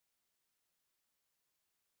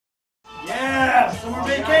Yeah, summer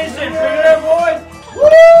vacation. Bring it in, boys. Woo!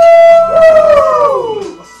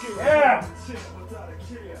 Yeah.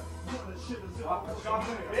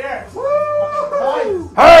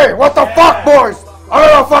 Hey, what the fuck, boys? I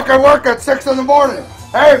gotta fucking work at 6 in the morning.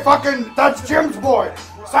 Hey, fucking, that's Jim's boy.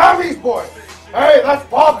 Sammy's boy. Hey, that's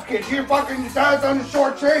Bob's kid. Your fucking dad's on the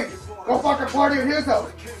short chain. Go fucking party at his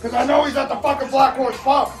house. Cause I know he's at the fucking Black Horse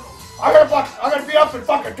Pub. I gotta be up in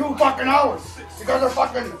fucking 2 fucking hours. You guys are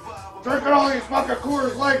fucking drinking all these fucking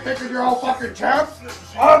Coors Light thinking you're all fucking champs.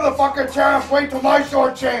 I'm the fucking champ. Wait till my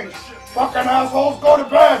short change. Fucking assholes, go to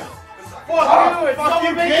bed. Fuck you, it's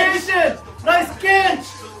summer vacation. Nice Ginch.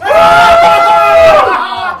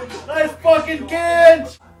 Nice fucking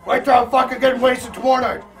Ginch. Wait till I'm fucking getting wasted tomorrow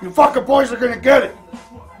night. You fucking boys are gonna get it.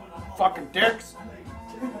 Fucking dicks.